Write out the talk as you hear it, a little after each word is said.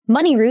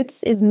Money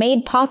Roots is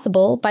made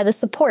possible by the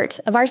support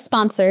of our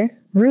sponsor,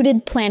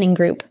 Rooted Planning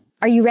Group.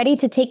 Are you ready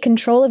to take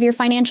control of your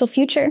financial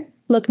future?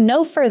 Look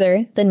no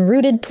further than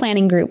Rooted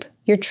Planning Group,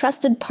 your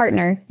trusted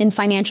partner in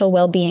financial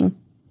well-being.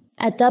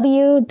 At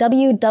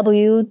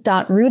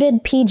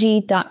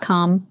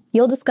www.rootedpg.com,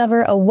 you'll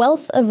discover a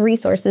wealth of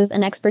resources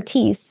and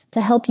expertise to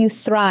help you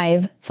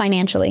thrive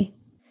financially.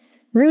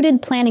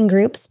 Rooted Planning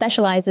Group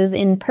specializes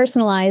in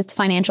personalized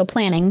financial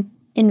planning,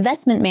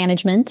 investment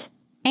management,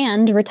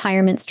 and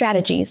retirement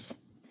strategies.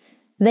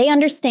 They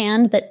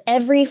understand that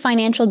every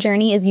financial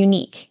journey is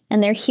unique,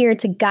 and they're here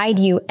to guide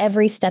you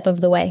every step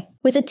of the way.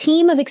 With a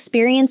team of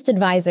experienced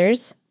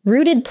advisors,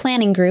 Rooted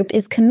Planning Group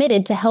is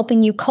committed to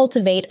helping you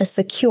cultivate a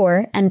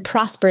secure and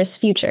prosperous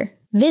future.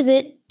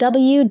 Visit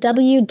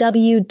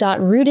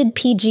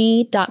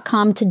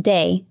www.rootedpg.com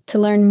today to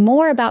learn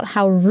more about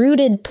how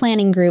Rooted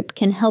Planning Group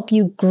can help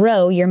you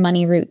grow your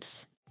money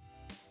roots.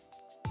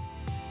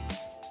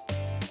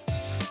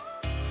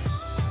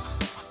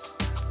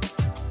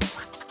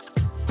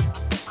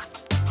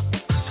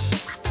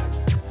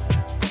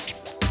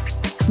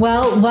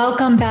 Well,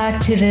 welcome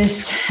back to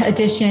this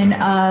edition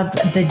of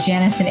the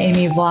Janice and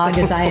Amy vlog,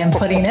 as I am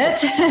putting it.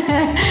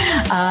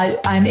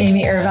 I'm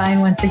Amy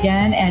Irvine once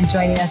again, and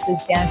joining us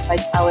is Janice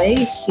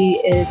Vitale. She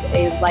is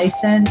a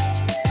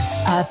licensed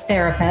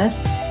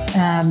therapist,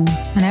 and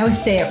I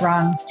always say it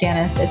wrong,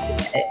 Janice. It's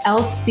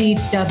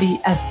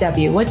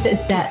LCWSW. What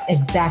does that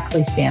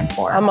exactly stand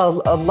for? I'm a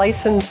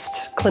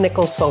licensed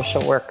clinical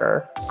social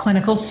worker.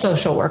 Clinical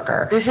social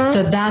worker. Mm-hmm.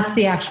 So that's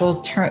the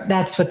actual term.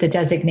 That's what the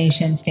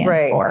designation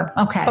stands for.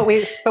 Okay. But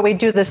we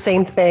do the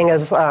same thing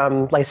as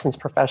licensed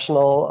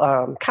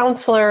professional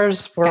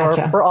counselors.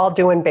 We're all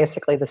doing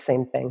basically the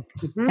same thing.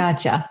 Mm-hmm.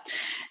 Gotcha.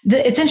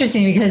 It's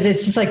interesting because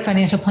it's just like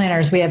financial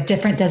planners. We have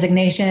different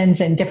designations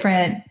and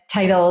different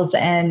titles,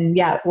 and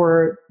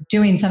we're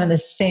doing some of the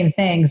same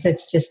things.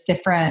 It's just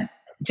different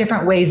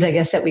ways, I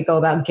guess, that we go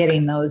about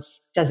getting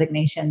those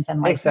designations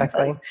and licenses.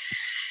 Exactly.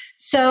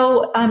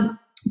 So,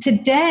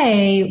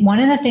 today, one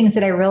of the things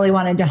that I really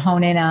wanted to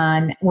hone in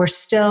on, we're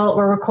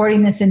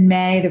recording this in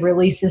May. The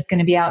release is going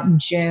to be out in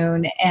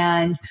June.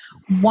 And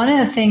one of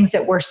the things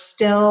that we're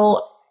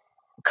still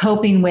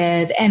coping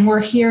with, and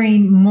we're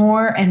hearing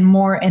more and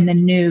more in the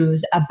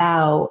news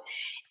about,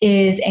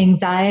 is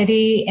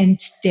anxiety in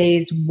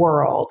today's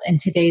world, in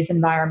today's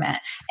environment.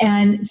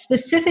 And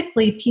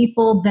specifically,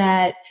 people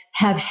that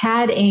have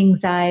had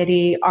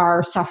anxiety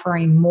are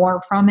suffering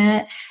more from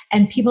it.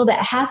 And people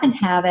that haven't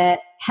had it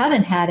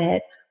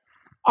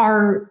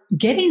are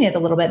getting it a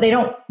little bit. They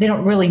don't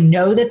really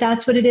know that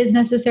that's what it is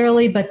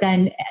necessarily, but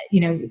then,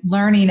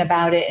 learning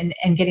about it and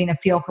getting a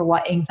feel for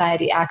what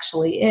anxiety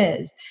actually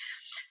is.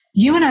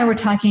 You and I were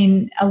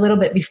talking a little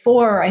bit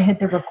before I hit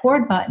the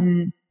record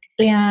button,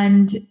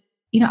 and,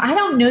 I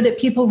don't know that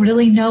people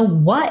really know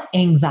what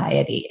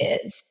anxiety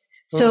is.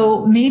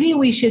 So maybe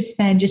we should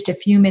spend just a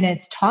few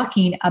minutes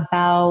talking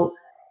about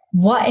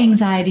what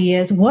anxiety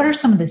is, what are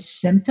some of the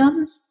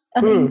symptoms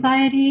of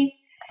anxiety,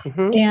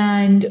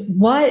 and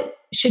what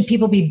should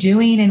people be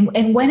doing,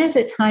 and when is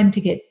it time to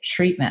get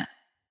treatment?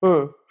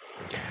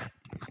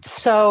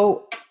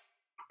 So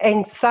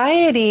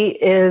anxiety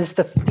is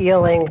the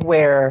feeling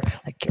where,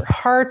 like, your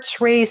heart's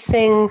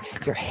racing,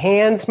 your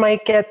hands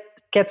might get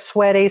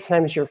sweaty,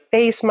 sometimes your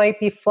face might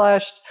be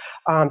flushed,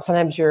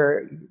 sometimes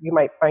you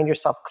might find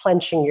yourself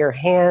clenching your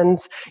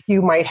hands,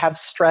 you might have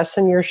stress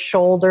in your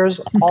shoulders.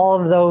 All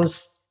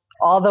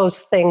those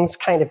things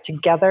kind of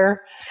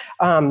together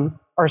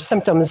are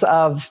symptoms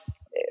of,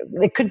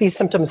 it could be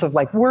symptoms of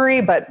like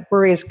worry, but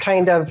worry is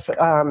kind of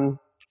the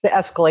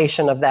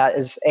escalation of that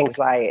is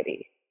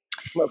anxiety,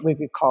 what we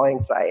would call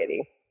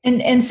anxiety.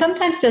 And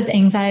sometimes does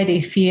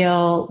anxiety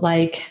feel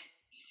like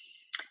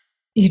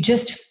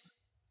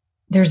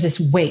there's this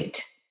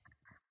weight,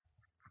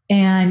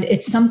 and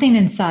it's something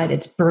inside,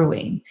 it's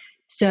brewing.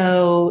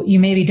 So you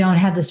maybe don't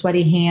have the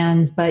sweaty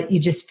hands, but you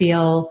just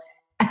feel,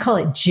 I call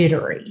it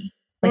jittery.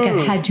 Like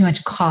I've had too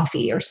much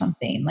coffee or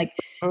something. Like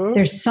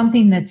there's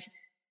something that's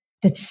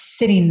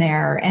sitting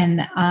there,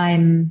 and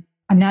I'm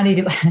not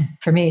able,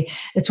 for me,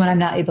 it's when I'm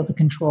not able to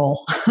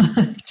control,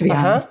 to be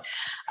honest.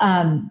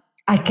 I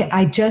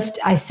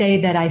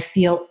say that I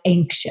feel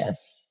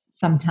anxious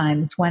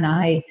sometimes when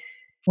I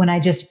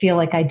just feel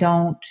like I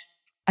don't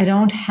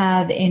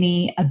have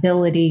any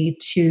ability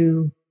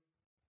to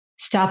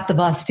stop the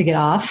bus to get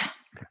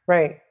off.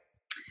 Right.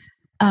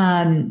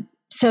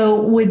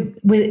 So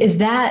is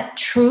that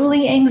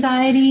truly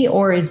anxiety,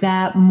 or is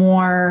that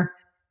more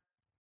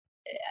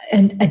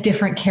a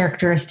different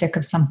characteristic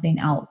of something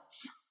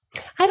else?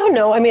 I don't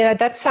know. I mean,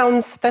 that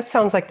sounds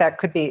like that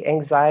could be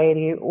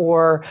anxiety,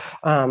 or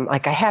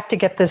like I have to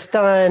get this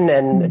done,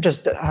 and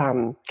just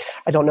I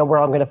don't know where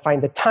I'm going to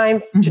find the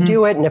time to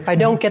do it, and if I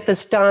don't get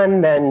this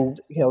done, then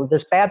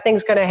this bad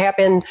thing's going to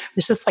happen.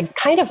 It's just like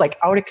kind of like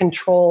out of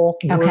control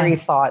worry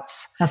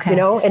thoughts,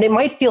 and it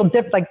might feel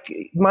different. Like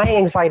my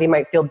anxiety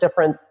might feel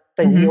different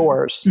than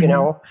yours,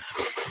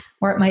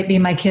 or it might be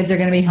my kids are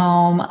going to be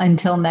home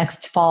until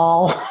next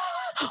fall.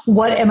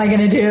 What am I going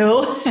to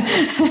do?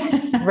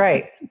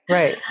 Right.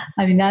 Right.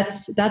 I mean,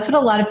 that's what a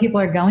lot of people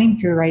are going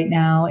through right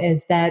now,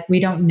 is that we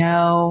don't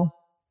know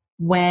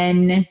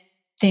when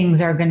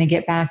things are going to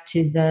get back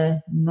to the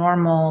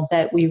normal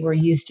that we were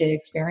used to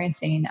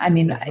experiencing. I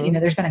mean,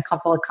 there's been a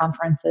couple of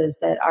conferences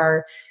that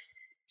are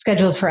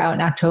scheduled for out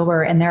in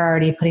October, and they're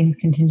already putting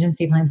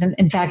contingency plans. And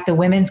in fact, the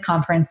women's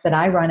conference that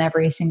I run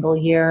every single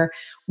year,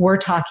 we're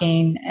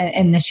talking,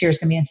 and this year's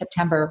going to be in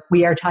September,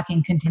 we are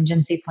talking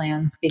contingency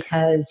plans,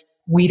 because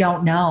we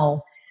don't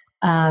know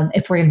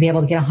if we're going to be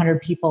able to get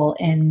 100 people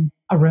in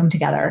a room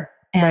together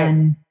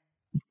and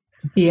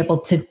be able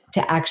to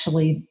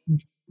actually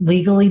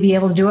legally be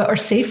able to do it, or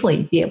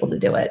safely be able to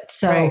do it.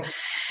 So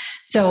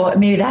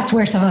maybe that's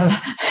where some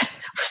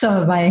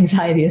of my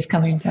anxiety is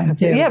coming from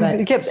too. Yeah,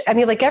 I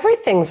mean, like,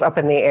 everything's up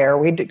in the air.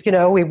 We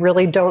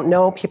really don't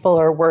know. People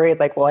are worried,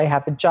 like, will I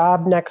have a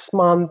job next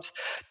month?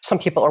 Some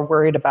people are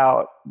worried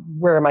about,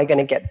 where am I going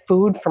to get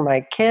food for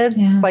my kids?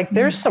 Yeah.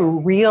 There's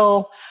some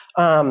real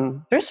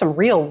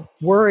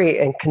worry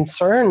and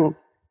concern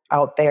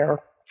out there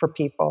for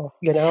people,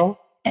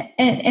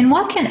 And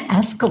what can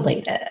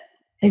escalate it?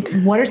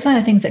 What are some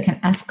of the things that can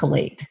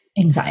escalate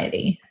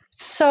anxiety?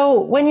 So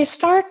when you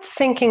start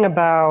thinking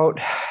about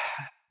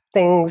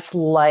things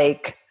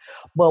like,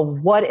 well,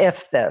 what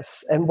if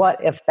this and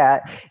what if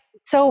that?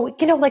 So,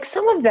 like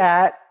some of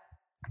that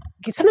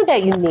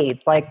you need,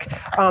 like,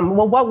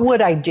 well, what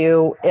would I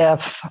do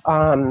if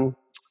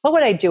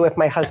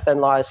my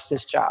husband lost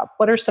his job?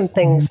 What are some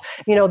things,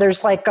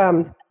 there's like,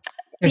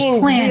 there's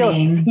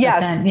planning.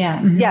 Yes.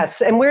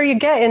 Yes. And where you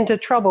get into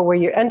trouble, where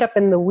you end up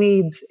in the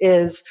weeds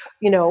is,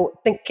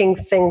 thinking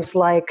things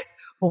like,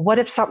 well, what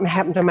if something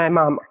happened to my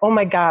mom? Oh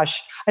my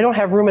gosh, I don't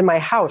have room in my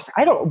house.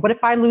 What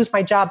if I lose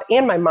my job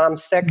and my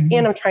mom's sick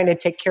and I'm trying to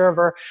take care of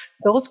her?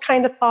 Those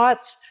kind of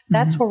thoughts,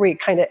 that's where we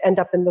kind of end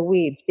up in the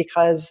weeds,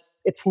 because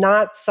it's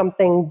not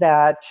something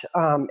that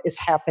is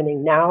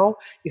happening now.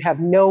 You have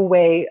no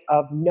way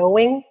of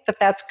knowing that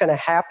that's going to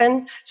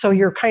happen. So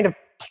you're kind of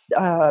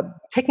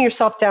taking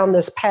yourself down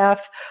this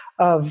path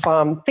of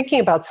thinking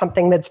about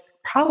something that's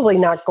probably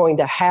not going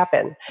to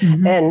happen.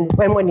 And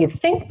when you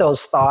think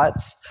those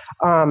thoughts,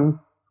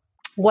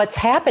 what's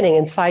happening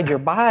inside your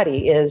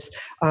body is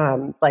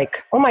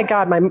like, oh my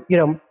God, my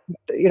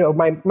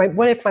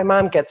what if my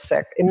mom gets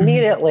sick?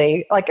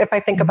 Immediately, like if I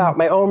think about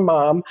my own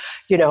mom,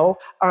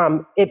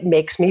 it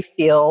makes me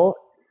feel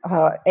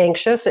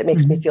anxious. It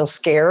makes me feel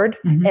scared.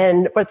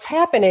 And what's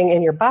happening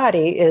in your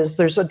body is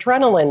there's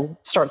adrenaline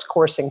starts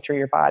coursing through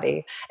your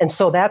body. And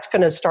so that's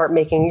going to start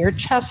making your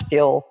chest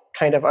feel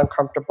kind of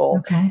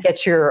uncomfortable.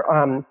 Get your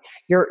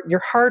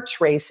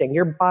heart's racing.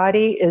 Your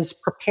body is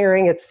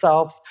preparing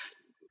itself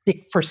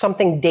for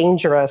something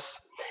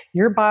dangerous.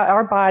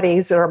 Our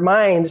bodies, our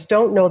minds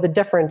don't know the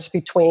difference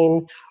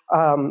between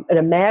an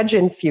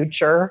imagined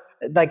future,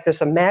 like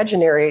this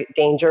imaginary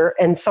danger,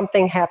 and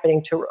something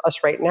happening to us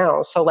right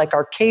now. So like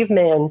our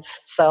caveman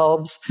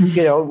selves,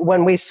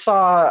 when we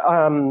saw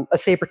a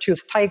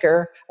saber-toothed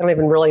tiger, I don't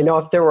even really know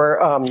if there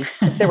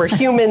were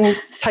human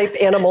type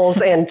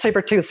animals and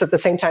saber-tooths at the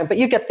same time, but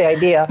you get the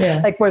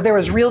idea. Like where there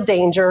was real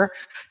danger,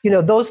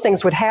 those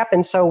things would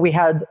happen. So we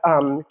had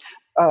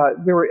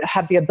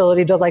had the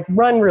ability to like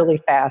run really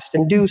fast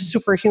and do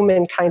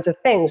superhuman kinds of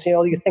things.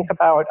 You think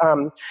about,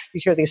 you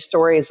hear these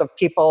stories of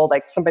people,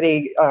 like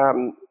somebody,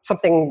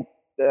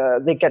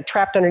 they get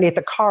trapped underneath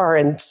the car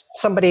and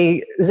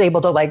somebody is able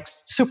to like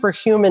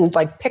superhuman,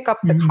 like pick up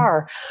the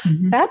car.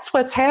 That's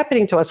what's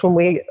happening to us when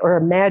we are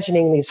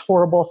imagining these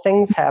horrible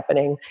things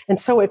happening. And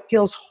so it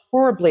feels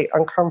horribly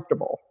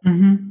uncomfortable.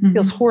 It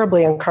feels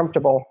horribly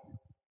uncomfortable.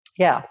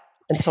 Yeah.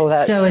 And so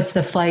it's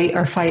the flight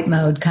or fight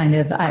mode kind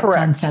of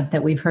concept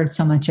that we've heard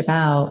so much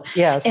about.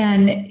 Yes.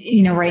 And,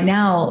 right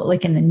now,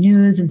 like in the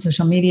news and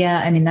social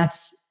media, I mean,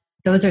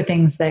 those are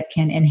things that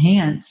can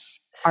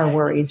enhance our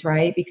worries,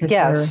 right? Because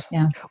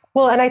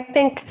well, and I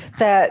think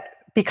that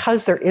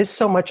because there is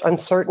so much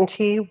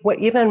uncertainty,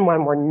 even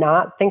when we're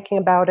not thinking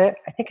about it,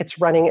 I think it's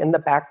running in the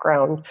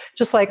background.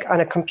 Just like on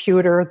a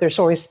computer, there's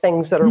always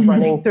things that are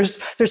running. There's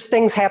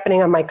things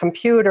happening on my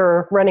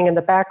computer running in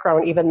the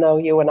background, even though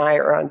you and I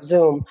are on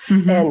Zoom.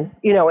 And,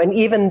 and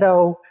even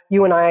though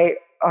you and I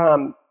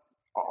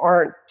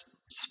aren't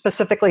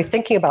specifically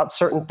thinking about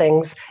certain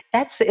things,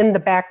 that's in the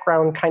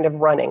background kind of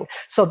running.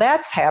 So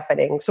that's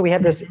happening. So we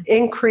have this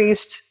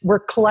we're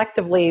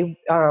collectively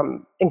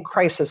in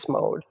crisis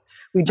mode.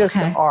 We just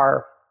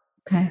are.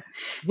 Okay.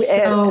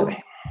 So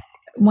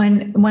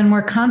when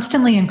we're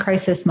constantly in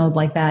crisis mode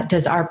like that,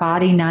 does our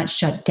body not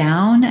shut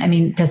down? I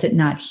mean, does it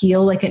not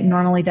heal like it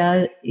normally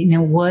does?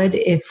 Would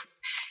if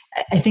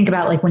I think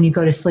about like when you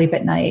go to sleep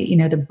at night,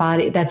 the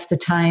body, that's the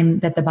time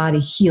that the body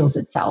heals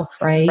itself,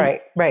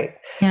 right? Right.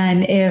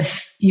 And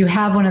if you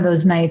have one of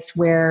those nights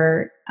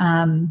where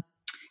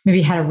maybe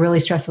you had a really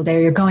stressful day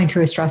or you're going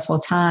through a stressful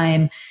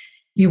time,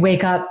 you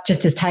wake up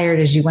just as tired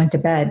as you went to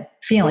bed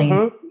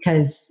feeling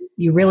because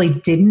you really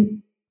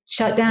didn't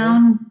shut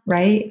down,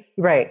 right?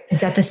 Right.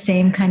 Is that the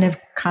same kind of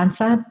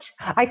concept?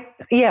 I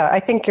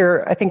think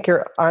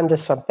you're onto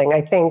something.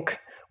 I think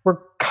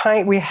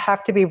we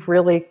have to be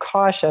really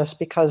cautious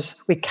because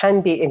we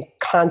can be in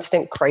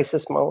constant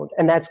crisis mode,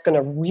 and that's going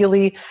to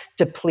really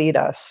deplete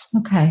us.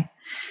 Okay.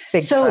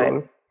 Big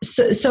time.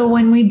 So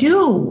when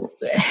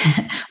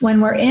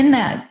when we're in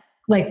that,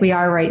 like we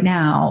are right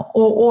now,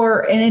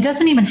 and it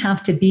doesn't even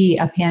have to be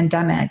a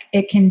pandemic.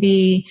 It can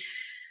be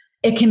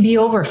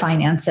over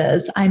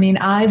finances. I mean,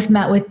 I've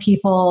met with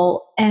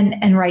people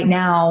and right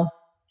now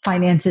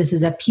finances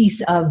is a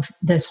piece of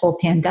this whole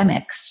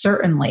pandemic.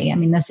 Certainly. I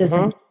mean, this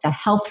isn't a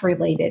health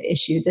related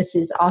issue. This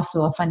is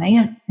also a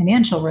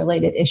financial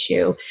related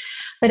issue,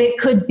 but it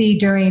could be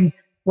during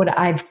what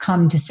I've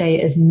come to say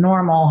is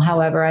normal.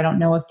 However, I don't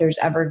know if there's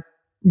ever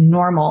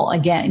normal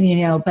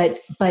again, but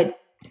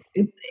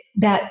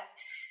that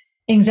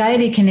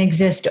anxiety can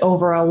exist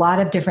over a lot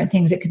of different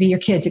things. It could be your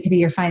kids, it could be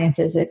your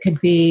finances, it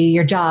could be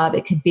your job,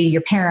 it could be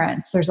your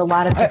parents. There's a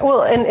lot of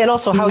and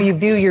also how you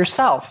view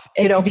yourself.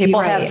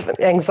 People have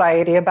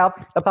anxiety about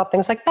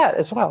things like that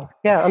as well.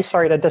 Yeah, I'm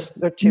sorry to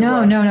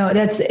No.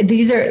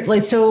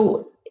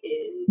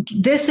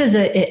 This is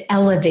an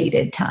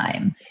elevated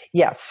time.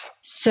 Yes.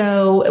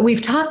 So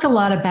we've talked a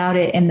lot about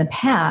it in the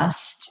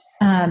past,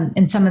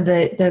 in some of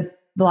the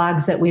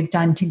blogs that we've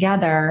done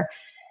together.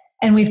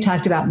 And we've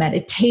talked about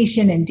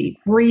meditation and deep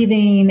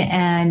breathing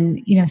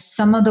and,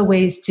 some of the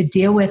ways to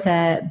deal with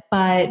it.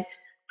 But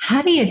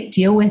how do you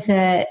deal with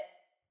it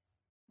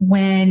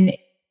when,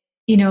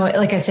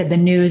 like I said, the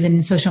news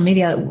and social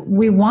media,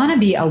 we want to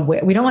be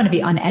aware. We don't want to be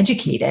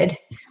uneducated.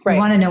 Right. We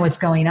want to know what's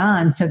going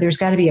on. So there's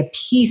got to be a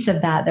piece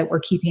of that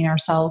we're keeping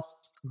ourselves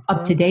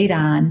up to date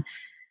on.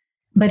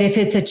 But if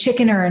it's a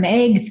chicken or an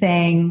egg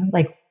thing,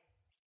 like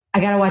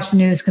I got to watch the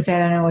news because I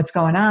don't know what's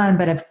going on,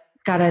 but I've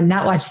got to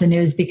not watch the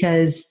news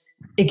because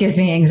it gives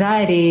me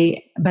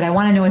anxiety, but I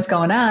want to know what's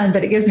going on,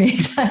 but it gives me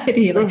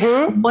anxiety. Like,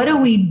 what do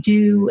we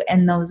do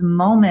in those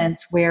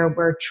moments where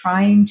we're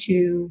trying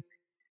to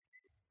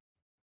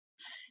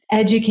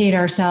educate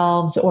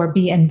ourselves or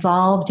be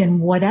involved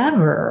in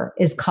whatever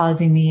is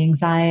causing the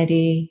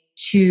anxiety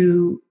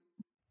to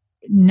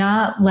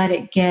not let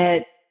it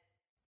get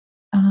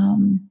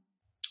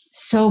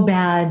so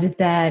bad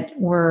that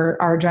our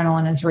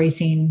adrenaline is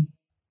racing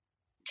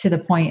to the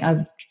point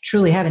of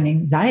truly having an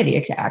anxiety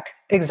attack?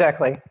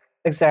 Exactly.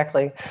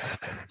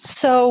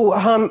 So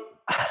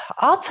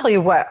I'll tell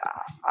you what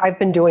I've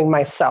been doing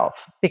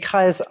myself,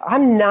 because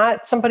I'm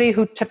not somebody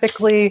who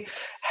typically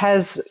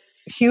has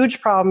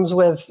huge problems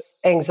with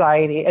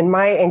anxiety, and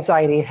my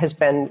anxiety has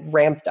been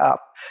ramped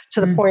up to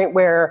the point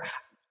where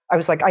I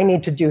was like, I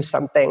need to do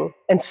something.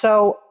 And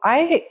so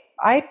I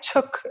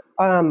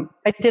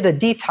did a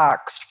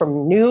detox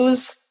from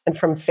news and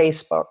from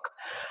Facebook.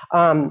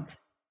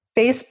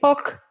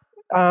 Facebook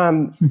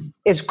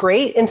is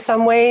great in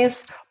some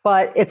ways,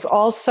 but it's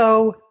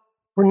also,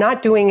 we're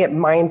not doing it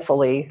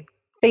mindfully.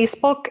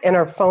 Facebook and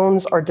our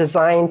phones are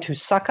designed to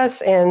suck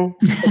us in,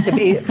 to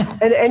be,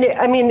 and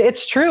I mean,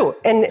 it's true.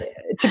 And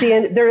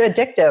they're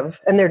addictive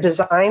and they're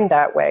designed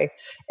that way.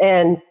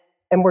 And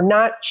we're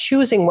not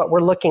choosing what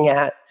we're looking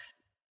at.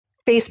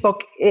 Facebook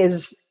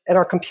and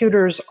our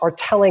computers are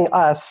telling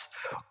us,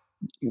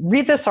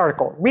 read this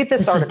article.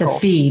 This article. Is the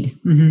feed.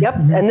 Yep,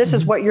 and this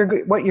is what you're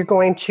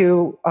going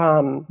to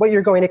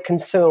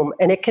consume,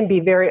 and it can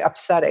be very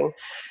upsetting.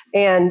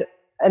 And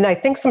I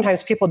think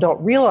sometimes people don't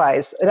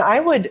realize. And I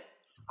would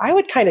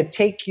kind of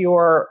take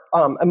your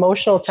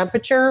emotional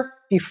temperature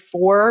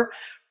before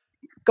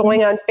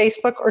going on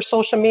Facebook or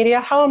social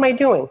media. How am I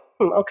doing?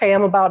 Okay,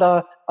 I'm about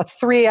a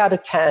 3 out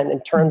of 10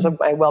 in terms of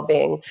my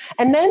well-being,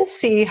 and then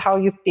see how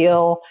you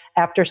feel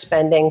after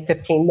spending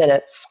 15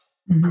 minutes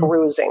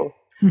perusing.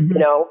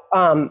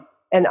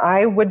 And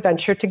I would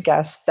venture to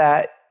guess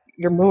that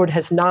your mood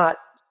has not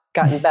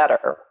gotten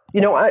better.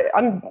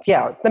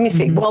 Let me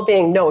see.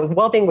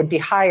 Well-being would be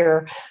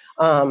higher,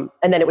 and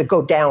then it would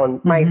go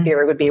down. My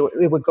theory would be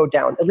it would go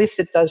down. At least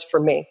it does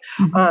for me.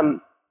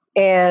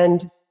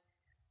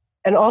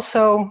 And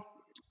also,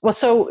 well,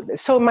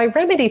 so my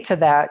remedy to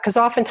that, because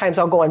oftentimes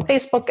I'll go on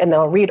Facebook and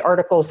I'll read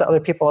articles that other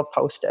people have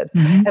posted.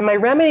 And my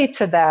remedy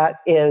to that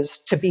is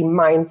to be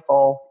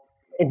mindful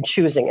in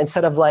choosing,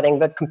 instead of letting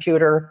the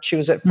computer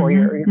choose it for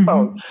you or your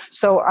phone.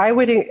 So I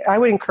would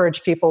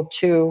encourage people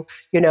to,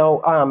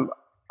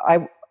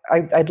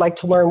 I'd like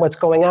to learn what's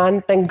going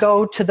on, then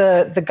go to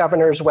the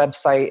governor's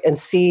website and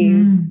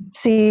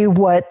see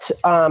what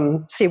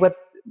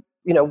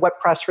what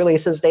press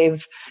releases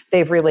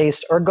they've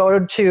released, or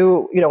go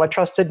to a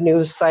trusted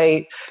news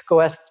site. Go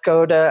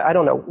to I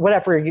don't know,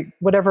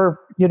 whatever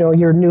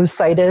your news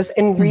site is,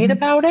 and read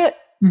about it.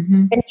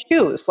 And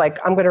choose, like,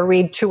 I'm going to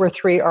read 2 or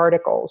 3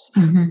 articles,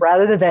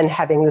 rather than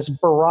having this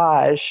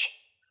barrage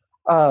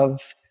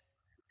of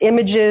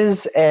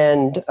images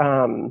and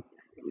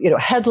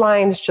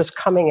headlines just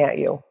coming at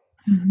you.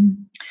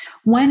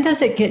 When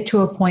does it get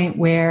to a point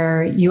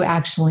where you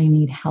actually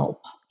need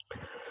help?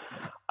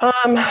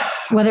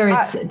 Whether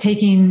it's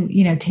taking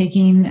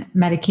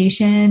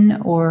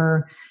medication,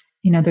 or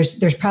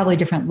there's probably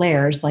different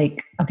layers,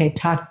 like, okay,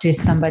 talk to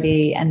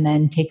somebody and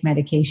then take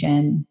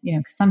medication,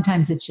 'cause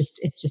sometimes it's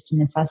just a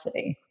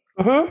necessity.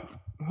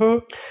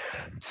 Mm-hmm.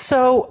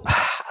 So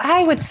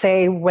I would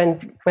say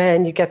when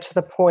you get to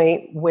the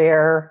point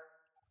where,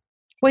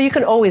 well, you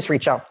can always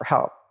reach out for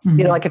help,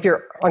 like if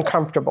you're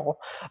uncomfortable.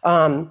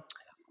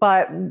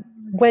 But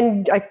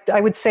when I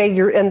would say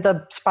you're in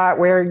the spot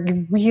where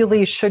you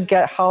really should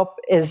get help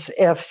is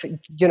if,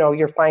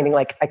 you're finding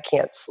like, I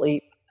can't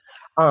sleep.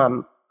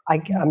 I'm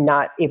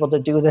not able to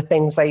do the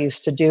things I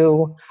used to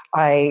do.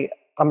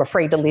 I'm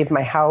afraid to leave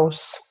my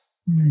house,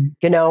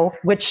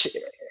 which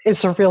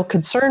is a real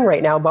concern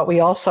right now, but we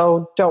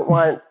also don't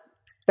want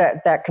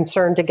that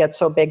concern to get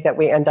so big that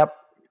we end up,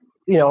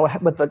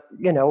 with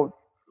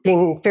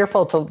being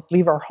fearful to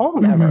leave our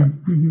home ever,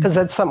 because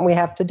that's something we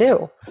have to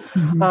do.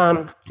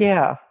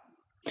 Yeah.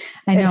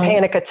 I know. And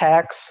panic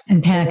attacks.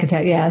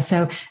 Yeah.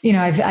 So,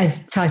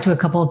 I've talked to a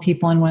couple of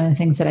people, and one of the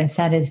things that I've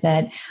said is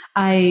that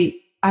I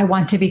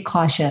want to be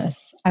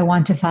cautious. I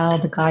want to follow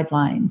the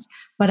guidelines,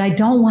 but I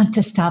don't want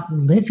to stop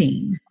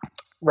living.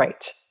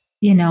 Right.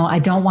 I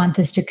don't want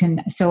this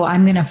to so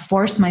I'm going to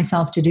force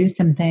myself to do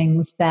some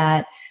things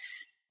that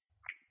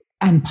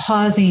I'm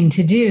pausing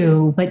to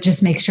do, but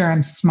just make sure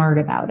I'm smart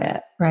about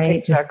it, right?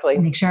 Exactly.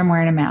 Just make sure I'm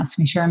wearing a mask,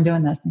 make sure I'm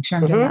doing this, make sure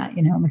I'm doing that,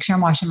 make sure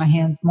I'm washing my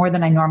hands more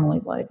than I normally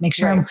would, make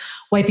sure I'm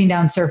wiping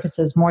down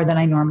surfaces more than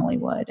I normally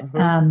would.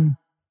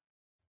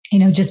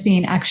 Just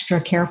being extra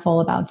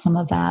careful about some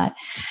of that.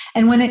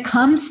 And when it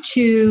comes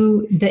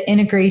to the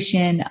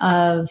integration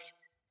of,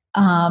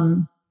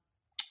 when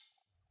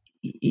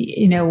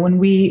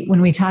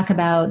we talk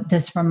about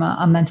this from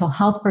a mental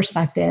health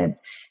perspective,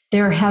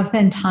 there have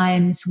been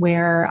times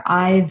where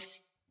I've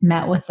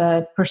met with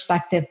a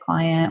prospective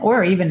client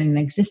or even an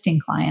existing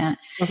client,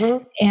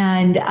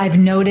 and I've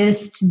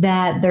noticed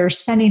that their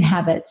spending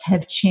habits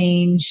have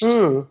changed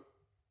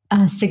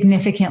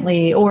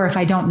significantly, or if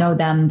I don't know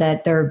them,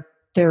 that they're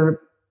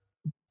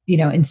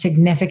in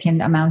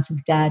significant amounts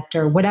of debt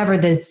or whatever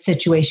the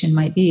situation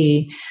might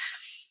be.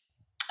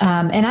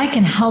 And I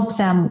can help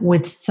them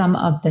with some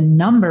of the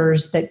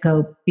numbers that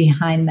go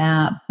behind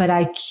that, but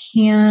I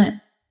can't,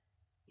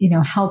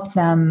 help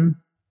them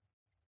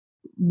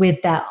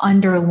with that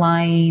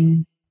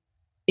underlying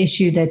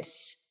issue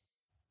that's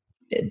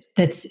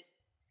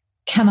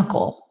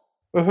chemical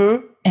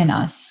in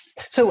us.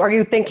 So are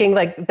you thinking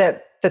like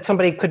that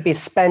somebody could be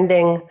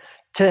spending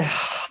to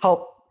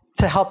help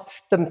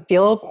them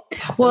feel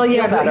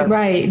better?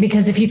 Right.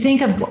 Because if you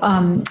think of,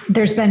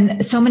 there's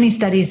been so many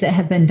studies that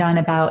have been done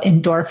about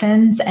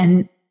endorphins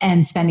and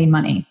spending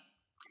money.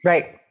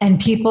 Right. And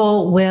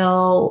people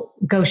will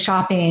go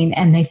shopping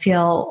and they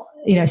feel,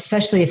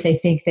 especially if they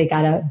think they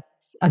got a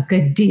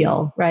good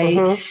deal,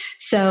 right?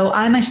 So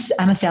I'm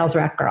a sales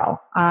rep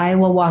girl. I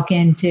will walk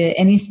into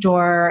any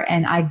store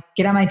and I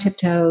get on my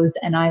tiptoes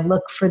and I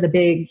look for the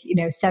big,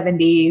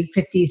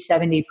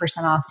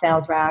 70% off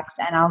sales racks,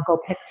 and I'll go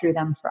pick through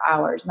them for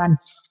hours. And I'm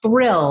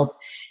thrilled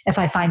if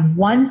I find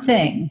one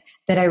thing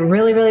that I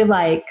really, really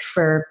like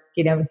for,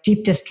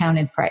 deep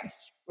discounted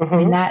price. I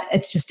mean, that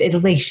it's just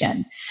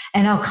elation.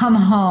 And I'll come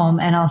home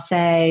and I'll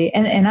say,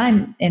 and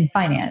I'm in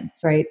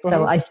finance, right?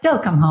 So I still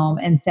come home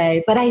and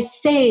say, but I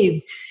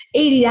saved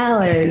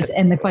 $80.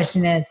 And the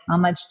question is, how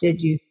much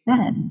did you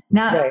spend?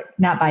 Not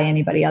by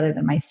anybody other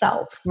than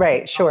myself.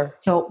 Right. Sure.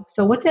 So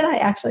what did I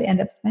actually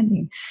end up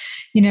spending?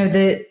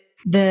 The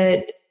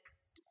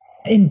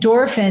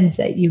endorphins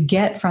that you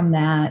get from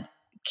that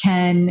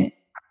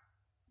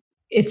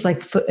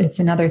it's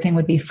another thing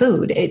would be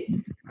food,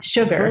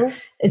 sugar.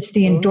 It's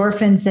the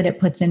endorphins that it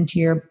puts into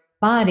your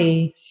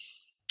body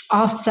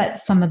offset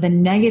some of the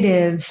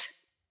negative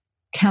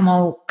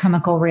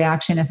chemical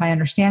reaction, if I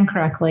understand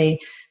correctly,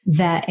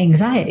 that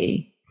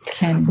anxiety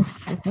can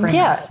bring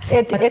us.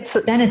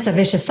 Then it's a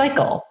vicious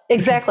cycle.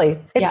 Exactly.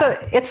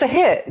 It's a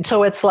hit.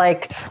 So it's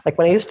like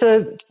when I used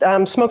to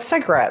smoke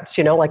cigarettes,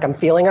 like I'm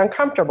feeling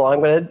uncomfortable, I'm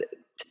going to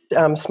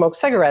smoke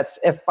cigarettes.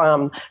 If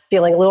I'm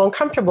feeling a little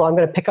uncomfortable, I'm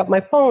going to pick up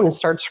my phone and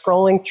start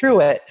scrolling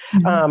through it.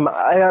 I'm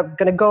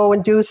going to go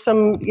and do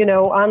some,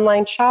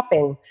 online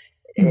shopping.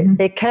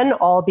 They can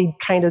all be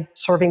kind of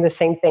serving the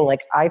same thing.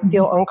 Like I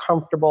feel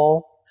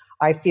uncomfortable,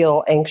 I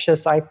feel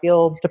anxious, I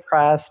feel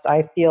depressed,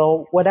 I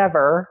feel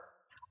whatever,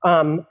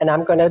 and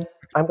I'm going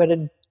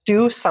to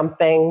do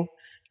something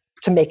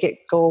to make it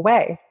go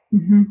away.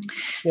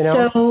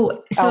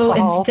 So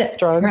alcohol,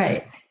 drugs.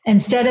 Right.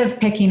 Instead of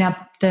picking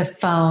up the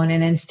phone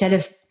and instead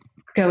of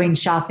going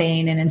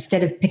shopping and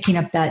instead of picking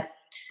up that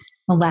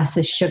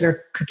molasses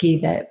sugar cookie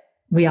that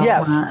we all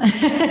want.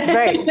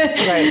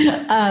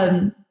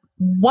 Right.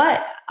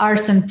 What are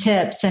some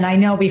tips? And I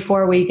know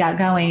before we got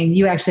going,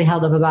 you actually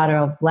held up a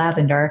bottle of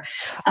lavender.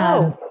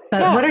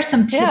 What are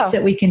some tips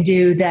that we can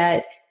do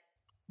that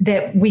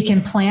we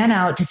can plan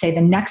out to say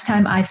the next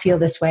time I feel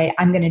this way,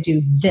 I'm going to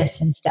do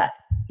this instead?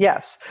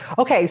 Yes.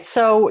 Okay.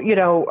 So,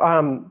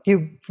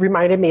 you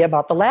reminded me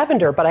about the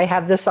lavender, but I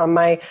have this on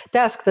my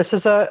desk. This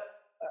is a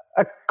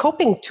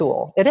coping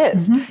tool. It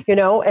is,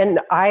 and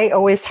I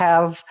always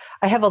have,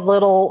 a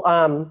little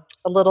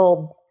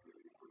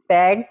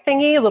bag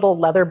thingy, a little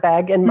leather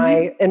bag in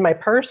my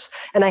purse,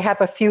 and I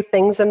have a few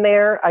things in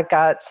there. I've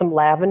got some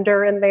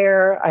lavender in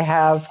there. I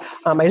have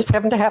I just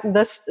happen to have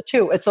this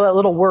too. It's a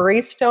little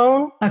worry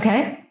stone.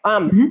 Okay.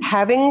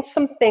 Having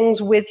some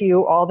things with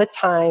you all the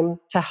time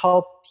to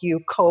help you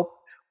cope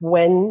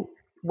when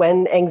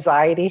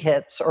anxiety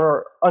hits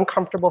or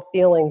uncomfortable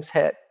feelings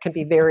hit can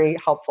be very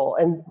helpful.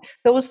 And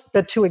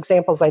the two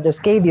examples I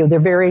just gave you, they're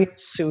very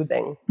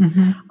soothing.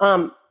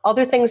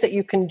 Other things that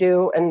you can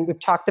do, and we've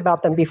talked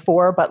about them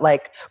before, but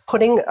like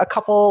putting a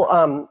couple,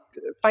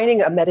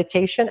 finding a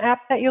meditation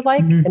app that you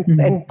like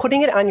and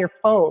putting it on your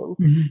phone.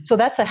 So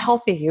that's a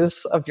healthy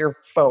use of your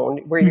phone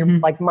where you're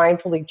like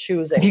mindfully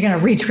choosing. If you're going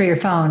to reach for your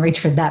phone,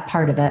 reach for that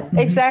part of it.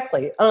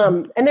 Exactly.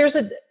 And there's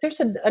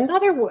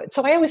another one.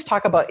 So I always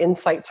talk about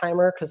Insight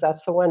Timer because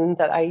that's the one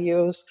that I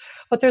use,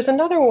 but there's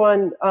another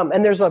one.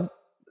 And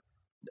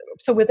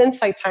so with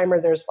Insight Timer,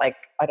 there's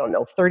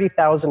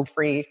 30,000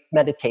 free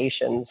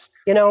meditations.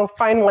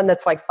 Find one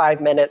that's like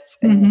 5 minutes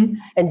and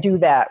do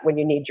that when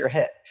you need your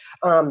hit.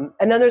 And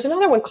then there's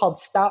another one called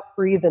Stop,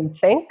 Breathe, and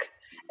Think.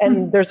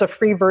 And there's a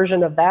free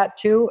version of that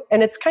too.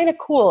 And it's kind of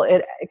cool.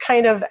 It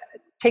kind of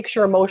takes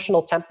your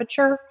emotional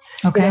temperature.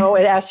 Okay.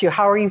 It asks you,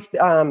 how do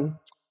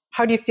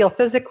you feel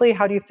physically?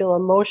 How do you feel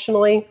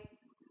emotionally?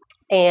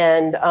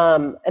 And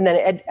then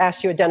it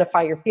asks you to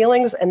identify your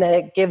feelings, and then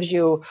it gives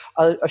you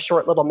a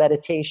short little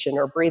meditation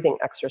or breathing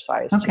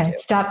exercise. Okay.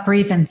 Stop,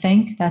 breathe, and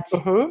think. That's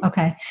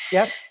okay.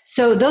 Yep.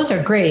 So those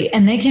are great,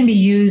 and they can be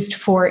used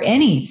for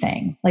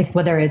anything, like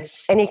whether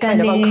it's any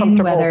spending, kind of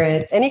uncomfortable, whether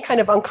it's any kind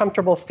of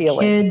uncomfortable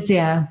feeling, kids,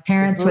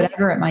 parents,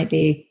 whatever it might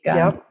be.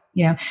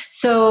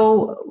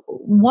 So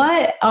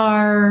what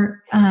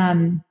are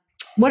some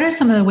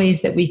of the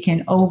ways that we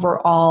can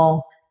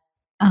overall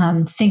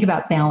think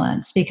about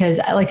balance? Because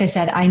like I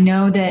said, I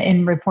know that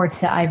in reports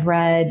that I've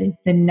read,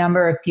 the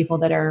number of people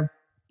that are,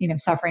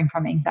 suffering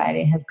from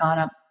anxiety has gone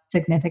up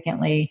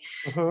significantly.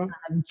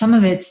 Some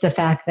of it's the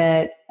fact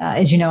that,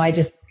 as you know, I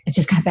just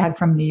got back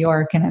from New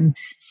York and I'm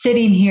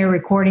sitting here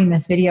recording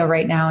this video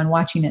right now and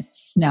watching it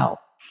snow.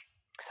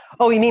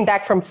 Oh, you mean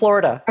back from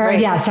Florida? Right.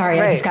 Yeah, sorry.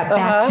 Right. I just got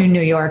back to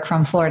New York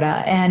from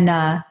Florida and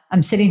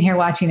I'm sitting here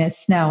watching it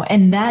snow.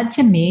 And that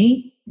to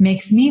me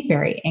makes me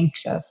very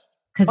anxious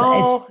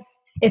because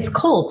it's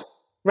cold.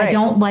 Right. I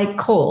don't like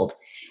cold.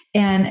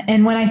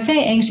 And when I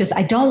say anxious,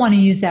 I don't want to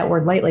use that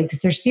word lightly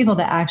because there's people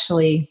that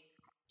actually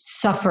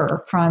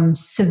suffer from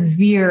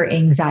severe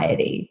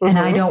anxiety. And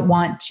I don't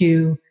want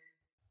to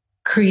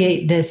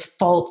create this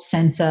false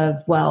sense of,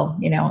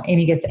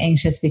 Amy gets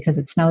anxious because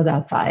it snows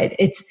outside.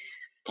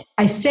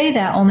 I say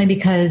that only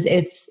because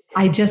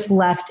I just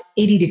left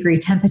 80-degree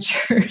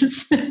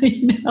temperatures,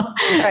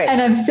 right.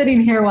 And I'm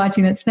sitting here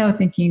watching it snow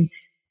thinking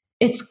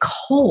it's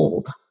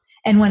cold.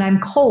 And when I'm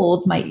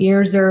cold, my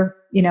ears are,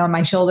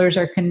 my shoulders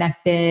are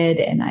connected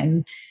and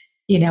I'm,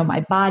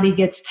 my body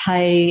gets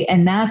tight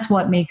and that's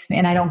what makes me,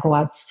 and I don't go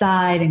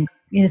outside and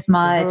as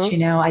much,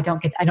 I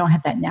don't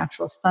have that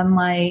natural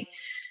sunlight.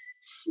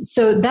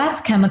 So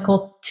that's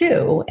chemical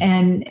too.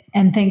 And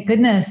thank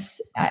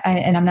goodness,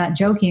 and I'm not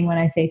joking when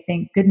I say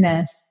thank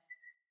goodness,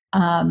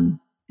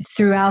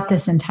 throughout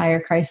this entire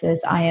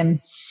crisis, I am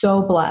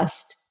so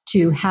blessed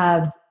to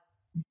have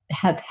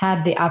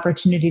had the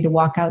opportunity to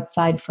walk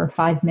outside for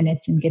 5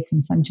 minutes and get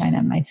some sunshine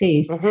on my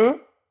face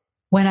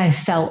when I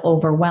felt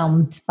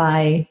overwhelmed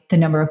by the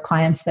number of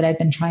clients that I've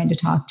been trying to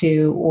talk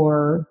to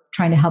or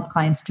trying to help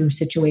clients through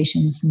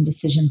situations and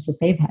decisions that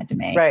they've had to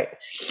make. Right.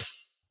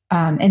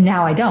 And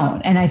now I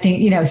don't. And I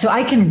think, so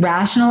I can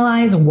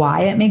rationalize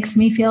why it makes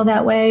me feel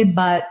that way,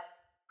 but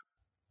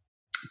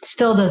it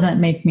still doesn't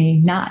make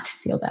me not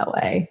feel that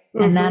way.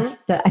 And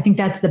I think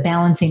that's the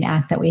balancing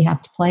act that we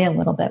have to play a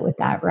little bit with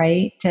that,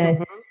 right?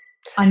 To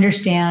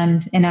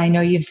understand. And I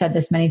know you've said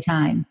this many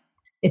times,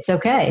 it's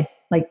okay.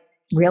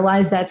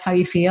 Realize that's how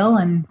you feel.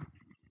 And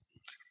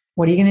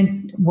what are you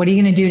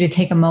going to do to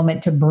take a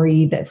moment to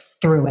breathe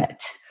through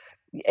it?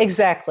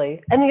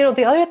 Exactly. And,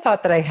 the other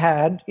thought that I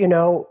had,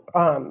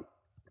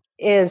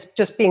 is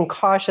just being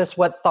cautious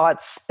what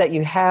thoughts that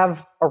you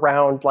have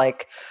around,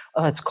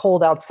 it's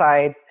cold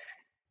outside.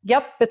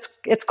 Yep,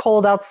 it's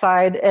cold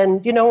outside,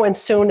 and and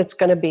soon it's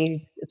going to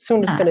be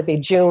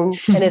June,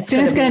 and it's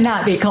going to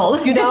not be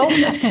cold.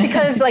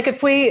 Because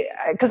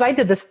because I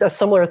did a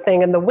similar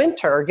thing in the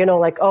winter.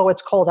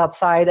 It's cold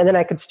outside, and then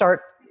I could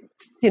start,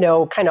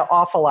 kind of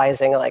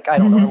awfulizing, I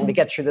don't know, I'm going to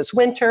get through this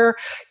winter.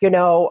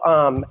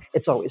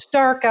 It's always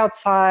dark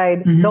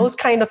outside. Those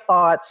kind of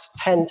thoughts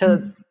tend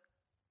to,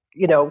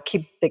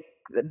 keep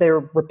they're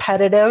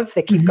repetitive.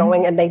 They keep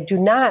going, and they do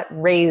not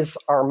raise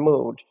our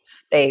mood.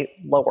 They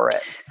lower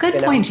it.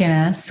 Good point,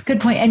 Janice.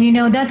 Good point.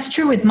 And that's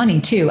true with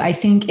money too. I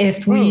think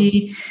if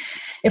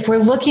we're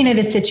looking at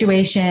a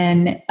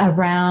situation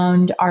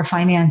around our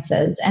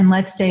finances, and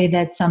let's say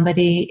that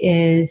somebody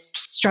is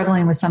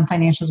struggling with some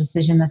financial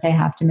decision that they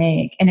have to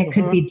make, and it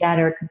could be debt,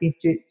 or it could be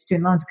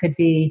student loans, it could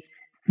be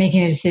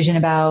making a decision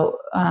about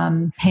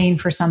paying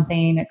for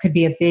something. It could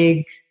be a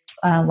big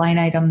line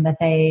item that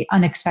they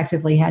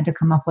unexpectedly had to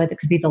come up with. It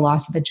could be the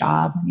loss of a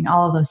job.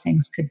 All of those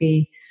things could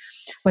be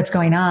what's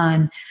going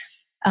on.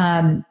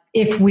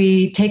 If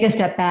we take a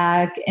step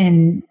back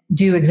and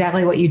do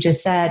exactly what you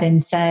just said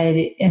and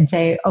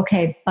say,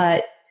 okay,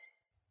 but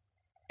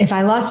if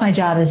I lost my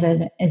job as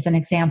an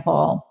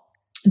example,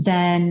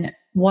 then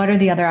what are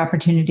the other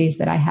opportunities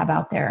that I have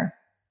out there?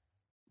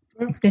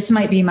 This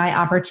might be my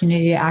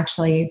opportunity to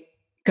actually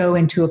go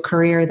into a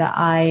career that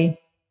I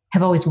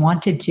have always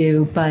wanted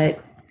to,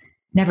 but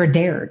never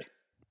dared.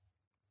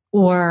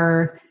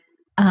 Or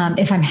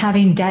if I'm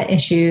having debt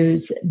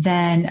issues,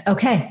 then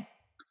okay,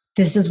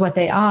 this is what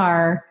they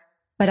are,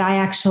 but I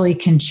actually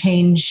can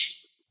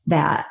change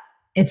that.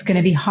 It's going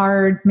to be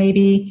hard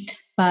maybe,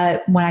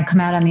 but when I come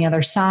out on the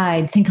other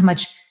side, think how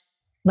much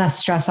less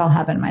stress I'll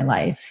have in my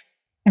life.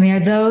 I mean, are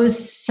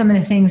those some of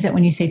the things that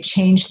when you say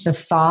change the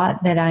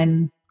thought that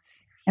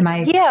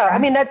Yeah, I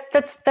mean,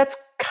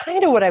 that's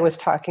kind of what I was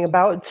talking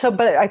about. So,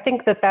 but I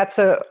think that's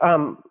a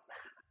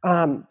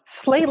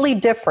slightly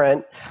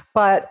different,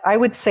 but I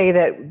would say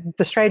that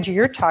the strategy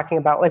you're talking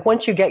about, like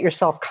once you get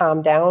yourself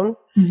calmed down,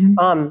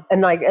 and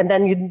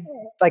then you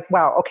like,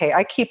 wow, okay,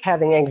 I keep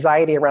having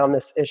anxiety around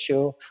this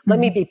issue. Let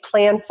me be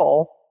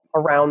planful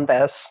around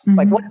this.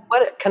 Like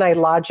what can I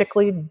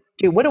logically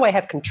do? What do I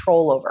have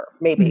control over?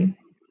 Maybe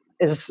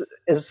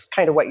is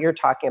kind of what you're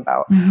talking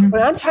about.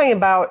 What I'm talking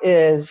about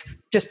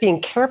is just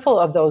being careful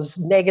of those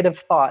negative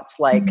thoughts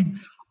like,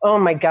 oh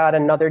my God,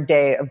 another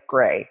day of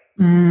gray.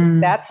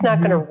 That's not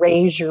going to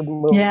raise your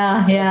mood.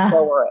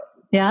 Lower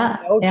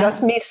it.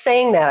 Just me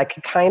saying that, I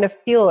could kind of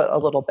feel it a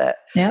little bit.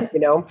 Yeah.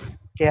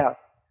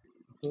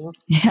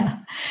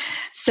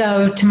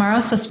 So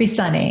tomorrow's supposed to be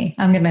sunny.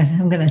 I'm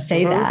gonna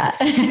say that.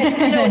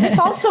 This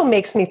also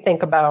makes me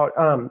think about.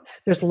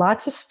 There's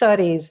lots of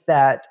studies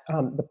that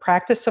the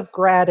practice of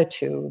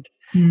gratitude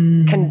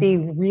can be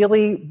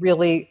really,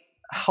 really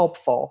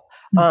helpful.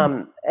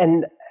 And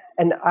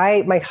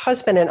my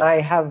husband and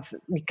I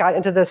we got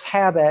into this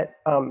habit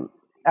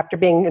after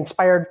being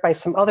inspired by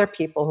some other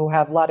people who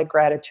have a lot of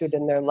gratitude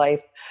in their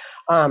life.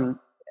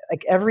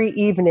 Like every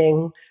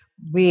evening,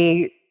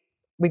 we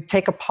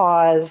take a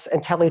pause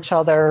and tell each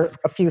other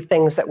a few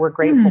things that we're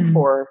grateful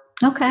for.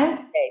 Okay.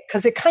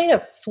 Because it kind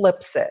of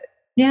flips it.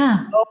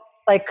 Yeah.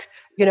 Like,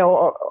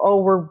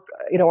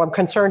 I'm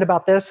concerned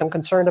about this. I'm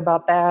concerned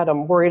about that.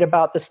 I'm worried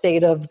about the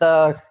state of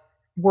the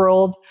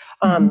world.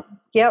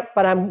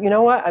 But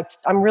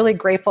I'm really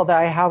grateful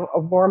that I have a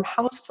warm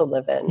house to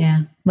live in.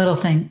 Yeah. Little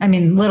thing. I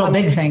mean,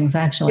 big things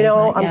actually.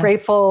 I'm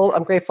grateful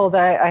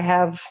that I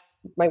have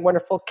my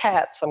wonderful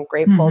cats. I'm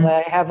grateful that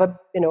I have a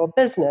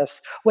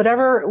business,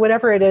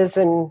 whatever it is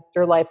in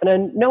your life. And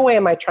in no way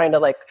am I trying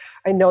to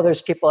I know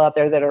there's people out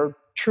there that are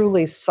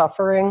truly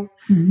suffering,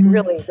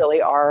 really,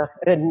 really are.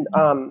 And,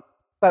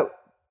 but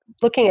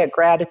looking at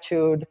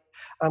gratitude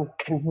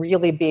can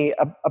really be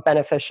a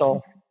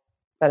beneficial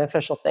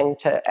thing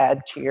to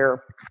add to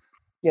your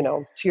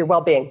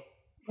well-being.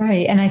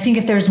 Right. And I think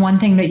if there's one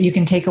thing that you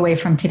can take away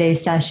from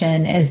today's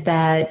session is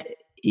that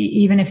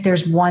even if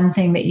there's one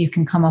thing that you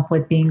can come up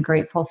with being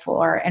grateful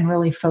for and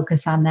really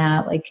focus on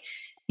that,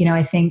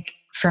 I think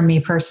for me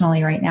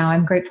personally right now,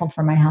 I'm grateful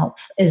for my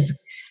health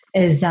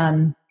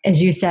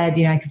as you said,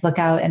 I could look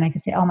out and I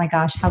could say, oh my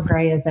gosh, how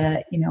gray is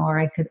it? Or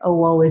I could, oh,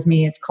 woe is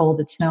me. It's cold,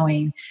 it's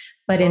snowing.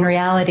 But in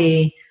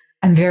reality,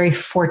 I'm very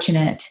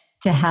fortunate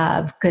to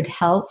have good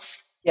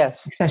health.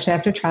 Yes. Especially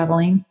after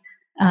traveling.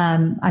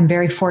 I'm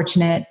very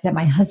fortunate that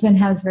my husband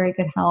has very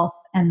good health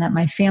and that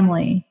my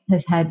family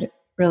has had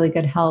really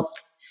good health.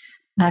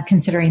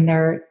 Considering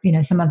they're,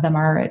 some of them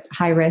are at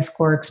high risk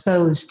or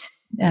exposed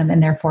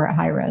and therefore at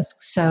high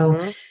risk.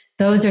 So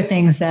those are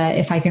things that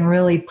if I can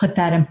really put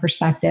that in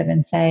perspective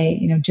and say,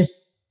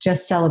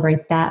 just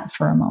celebrate that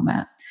for a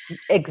moment.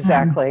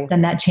 Exactly.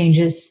 Then that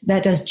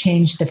does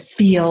change the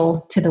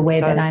feel to the way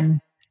that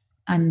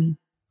I'm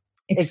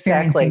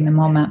experiencing the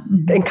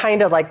moment. And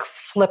kind of like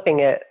flipping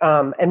it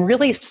and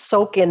really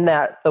soak in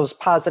those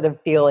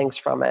positive feelings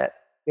from it.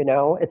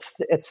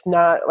 It's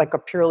not like a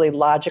purely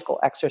logical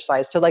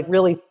exercise to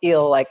really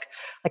feel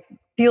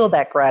feel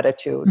that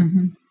gratitude.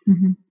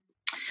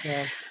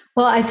 Yeah.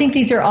 Well, I think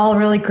these are all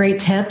really great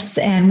tips,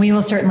 and we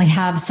will certainly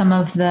have some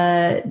of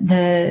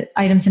the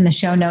items in the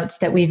show notes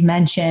that we've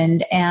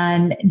mentioned.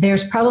 And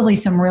there's probably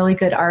some really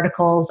good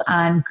articles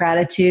on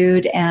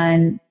gratitude.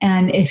 And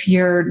if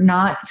you're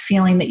not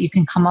feeling that you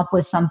can come up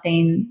with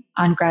something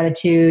on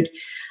gratitude,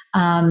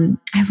 I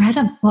read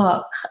a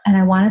book, and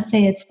I want to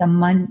say it's the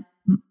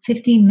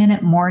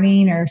 15-minute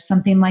morning or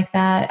something like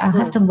that. I'll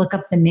have to look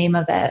up the name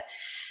of it.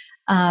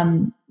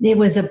 It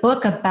was a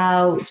book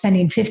about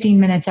spending 15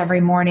 minutes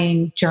every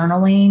morning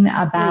journaling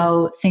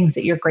about things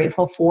that you're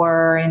grateful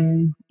for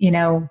and,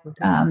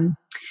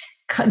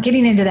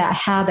 getting into that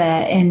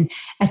habit. And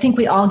I think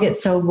we all get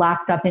so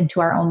locked up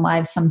into our own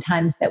lives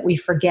sometimes that we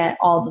forget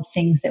all the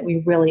things that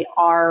we really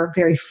are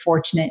very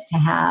fortunate to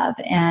have.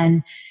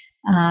 And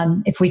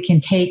if we can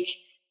take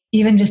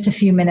even just a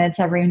few minutes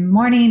every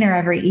morning or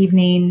every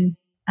evening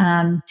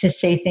to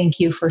say thank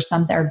you for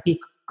something or be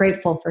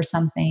grateful for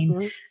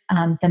something,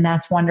 then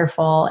that's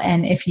wonderful.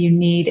 And if you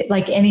need,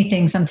 like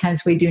anything,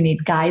 sometimes we do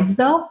need guides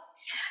though.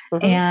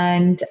 Mm-hmm.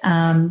 And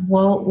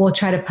we'll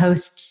try to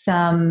post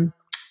some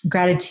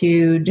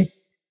gratitude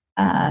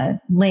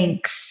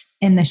links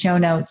in the show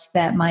notes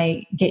that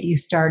might get you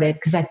started,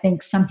 because I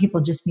think some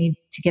people just need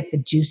to get the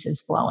juices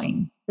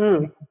flowing.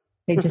 They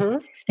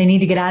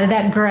need to get out of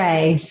that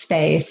gray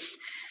space,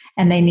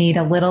 and they need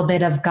a little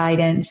bit of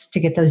guidance to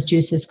get those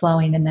juices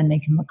flowing, and then they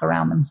can look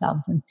around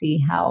themselves and see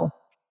how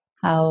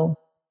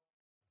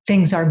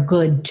things are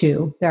good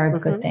too. There are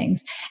good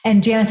things.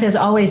 And Janice, as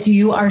always,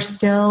 you are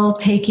still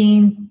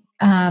taking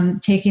on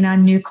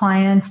new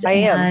clients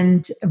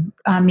and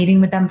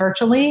meeting with them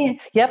virtually?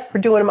 Yep,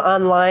 we're doing them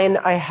online.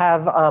 I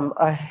have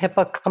a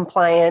HIPAA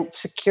compliant,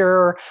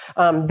 secure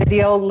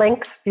video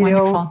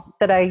Wonderful.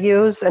 that I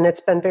use, and it's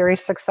been very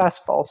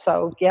successful.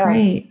 So, yeah.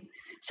 Great.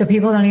 So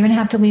people don't even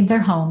have to leave their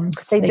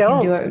homes. They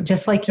don't. Can do it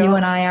just like you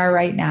and I are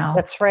right now.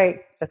 That's right.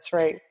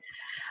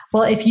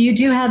 Well, if you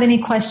do have any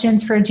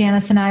questions for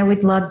Janice and I,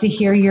 we'd love to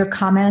hear your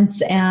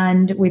comments,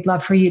 and we'd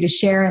love for you to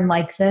share and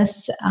like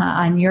this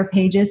on your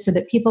pages so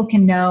that people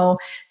can know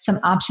some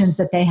options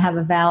that they have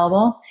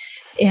available.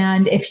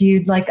 And if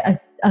you'd like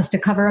us to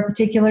cover a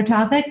particular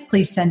topic,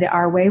 please send it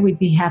our way. We'd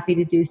be happy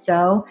to do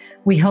so.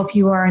 We hope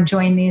you are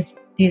enjoying these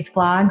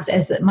vlogs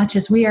as much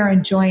as we are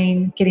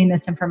enjoying getting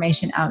this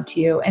information out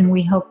to you. And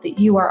we hope that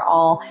you are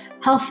all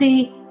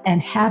healthy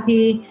and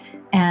happy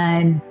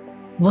and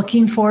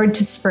looking forward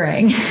to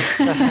spring.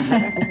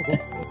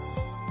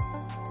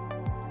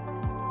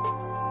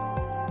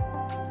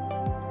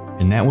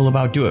 And that will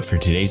about do it for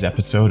today's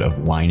episode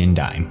of Wine and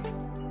Dime.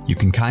 You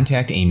can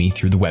contact Amy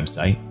through the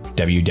website,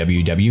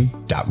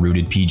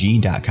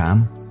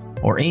 www.rootedpg.com,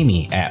 or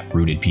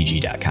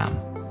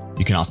amy@rootedpg.com.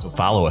 You can also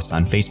follow us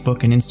on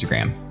Facebook and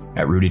Instagram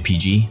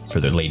 @rootedpg for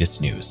the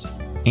latest news.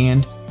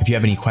 And if you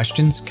have any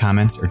questions,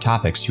 comments, or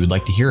topics you would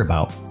like to hear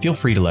about, feel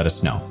free to let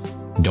us know.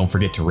 And don't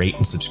forget to rate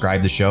and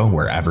subscribe the show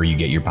wherever you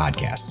get your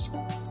podcasts.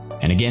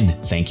 And again,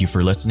 thank you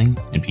for listening,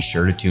 and be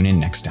sure to tune in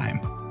next time.